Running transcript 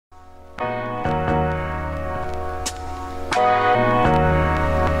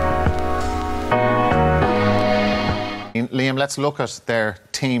Liam, let's look at their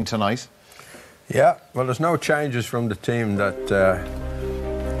team tonight. Yeah, well, there's no changes from the team that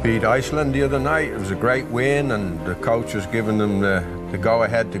beat Iceland the other night. It was a great win, and the coach was giving them the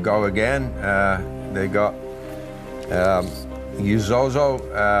go-ahead to go again. They got Uzozo,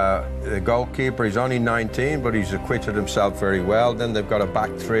 the goalkeeper. He's only 19, but he's acquitted himself very well. Then they've got a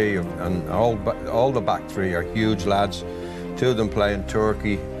back three, and all the back three are huge lads. Two of them play in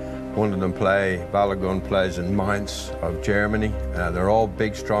Turkey. One of them Balogun plays in Mainz of Germany. They're all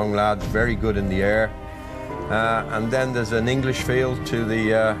big, strong lads, very good in the air. And then there's an English feel to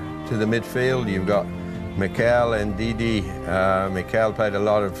the midfield. You've got Mikel and Didi. Mikel played a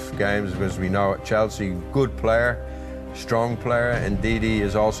lot of games, as we know, at Chelsea. Good player, strong player. And Didi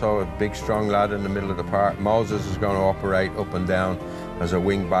is also a big, strong lad in the middle of the park. Moses is going to operate up and down as a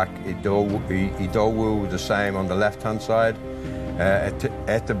wing-back. Idowu the same on the left-hand side.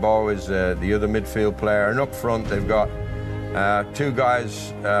 Etebo is the other midfield player, and up front they've got two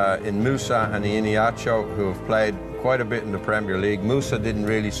guys in Musa and Iniacho who have played quite a bit in the Premier League. Musa didn't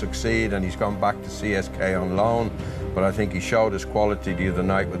really succeed, and he's gone back to CSK on loan, but I think he showed his quality the other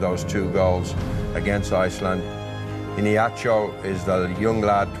night with those 2 goals against Iceland. Iniacho is the young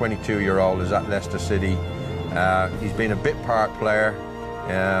lad, 22-year-old, is at Leicester City. He's been a bit part player.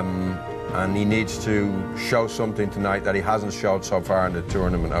 And he needs to show something tonight that he hasn't showed so far in the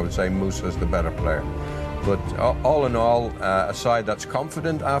tournament. I would say Musa's the better player. But all in all, a side that's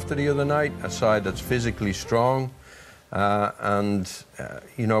confident after the other night, a side that's physically strong,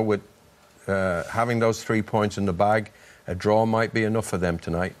 you know, with having those 3 points in the bag, a draw might be enough for them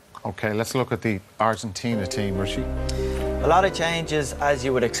tonight. OK, let's look at the Argentina team, Richie. A lot of changes, as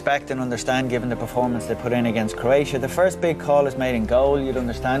you would expect and understand, given the performance they put in against Croatia. The first big call is made in goal. You'd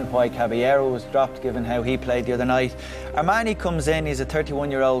understand why Caballero was dropped, given how he played the other night. Armani comes in. He's a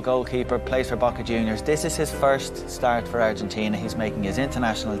 31-year-old goalkeeper, plays for Boca Juniors. This is his first start for Argentina. He's making his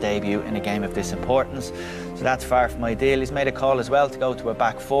international debut in a game of this importance. So that's far from ideal. He's made a call as well to go to a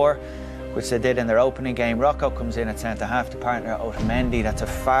back 4, which they did in their opening game. Rocco comes in at centre-half to partner Otamendi. That's a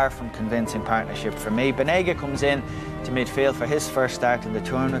far from convincing partnership for me. Banega comes in to midfield for his first start in the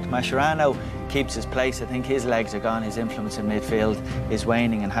tournament. Mascherano keeps his place. I think his legs are gone. His influence in midfield is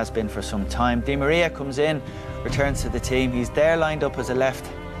waning and has been for some time. Di Maria comes in, returns to the team. He's there lined up as a left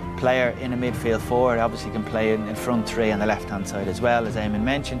player in a midfield 4. Obviously can play in front 3 on the left-hand side as well. As Eamon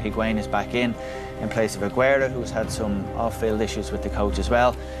mentioned, Higuain is back in place of Aguero, who's had some off-field issues with the coach as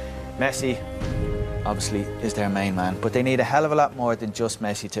well. Messi, obviously, is their main man, but they need a hell of a lot more than just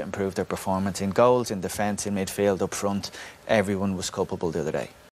Messi to improve their performance in goals, in defence, in midfield, up front. Everyone was culpable the other day.